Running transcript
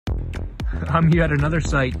I'm here at another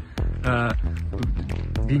site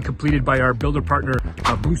being completed by our builder partner,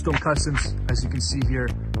 Bluestone Customs. As you can see here,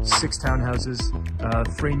 6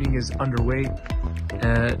 townhouses. Framing is underway.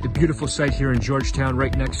 The beautiful site here in Georgetown,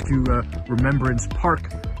 right next to Remembrance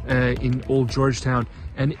Park in Old Georgetown.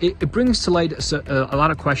 And it brings to light a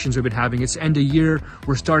lot of questions we've been having. It's end of year.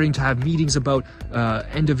 We're starting to have meetings about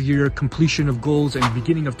end of year completion of goals and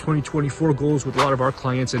beginning of 2024 goals with a lot of our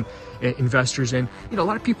clients and investors. And you know, a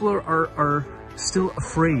lot of people are still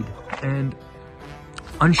afraid and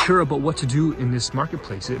unsure about what to do in this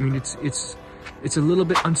marketplace. I mean, it's a little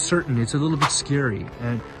bit uncertain. It's a little bit scary.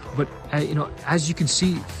 But you know, as you can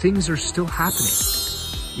see, things are still happening.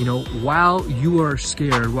 You know, while you are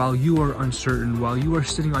scared, while you are uncertain, while you are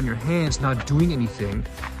sitting on your hands not doing anything,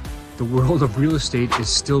 the world of real estate is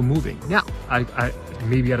still moving. Now, I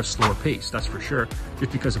maybe at a slower pace, that's for sure,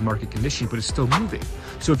 just because of market conditions, but it's still moving.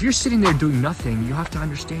 So if you're sitting there doing nothing, you have to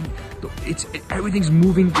understand everything's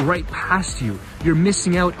moving right past you. You're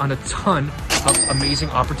missing out on a ton of amazing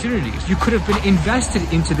opportunities. You could have been invested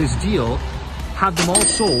into this deal, have them all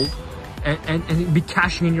sold, and be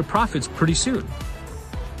cashing in your profits pretty soon.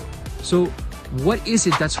 So what is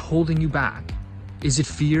it that's holding you back? Is it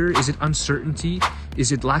fear? Is it uncertainty?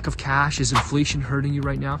 Is it lack of cash? Is inflation hurting you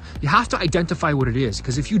right now? You have to identify what it is,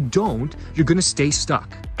 because if you don't, you're gonna stay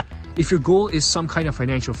stuck. If your goal is some kind of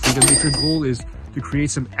financial freedom, if your goal is to create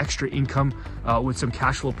some extra income with some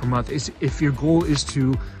cash flow per month, if your goal is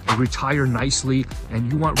to retire nicely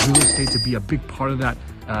and you want real estate to be a big part of that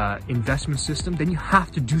investment system, then you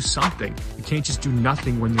have to do something. You can't just do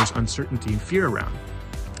nothing when there's uncertainty and fear around.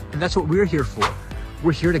 And that's what we're here for.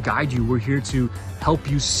 We're here to guide you. We're here to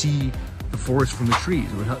help you see the forest from the trees,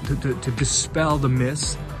 to dispel the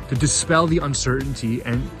myths, to dispel the uncertainty,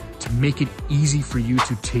 and to make it easy for you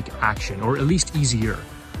to take action, or at least easier,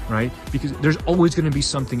 right? Because there's always going to be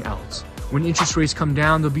something else. When interest rates come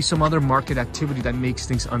down, there'll be some other market activity that makes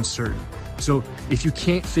things uncertain. So if you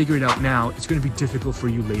can't figure it out now, it's going to be difficult for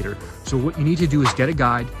you later. So what you need to do is get a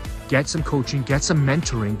guide, get some coaching, get some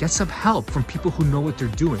mentoring, get some help from people who know what they're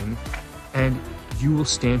doing, and you will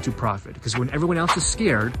stand to profit. Because when everyone else is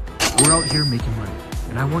scared, we're out here making money.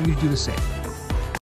 And I want you to do the same.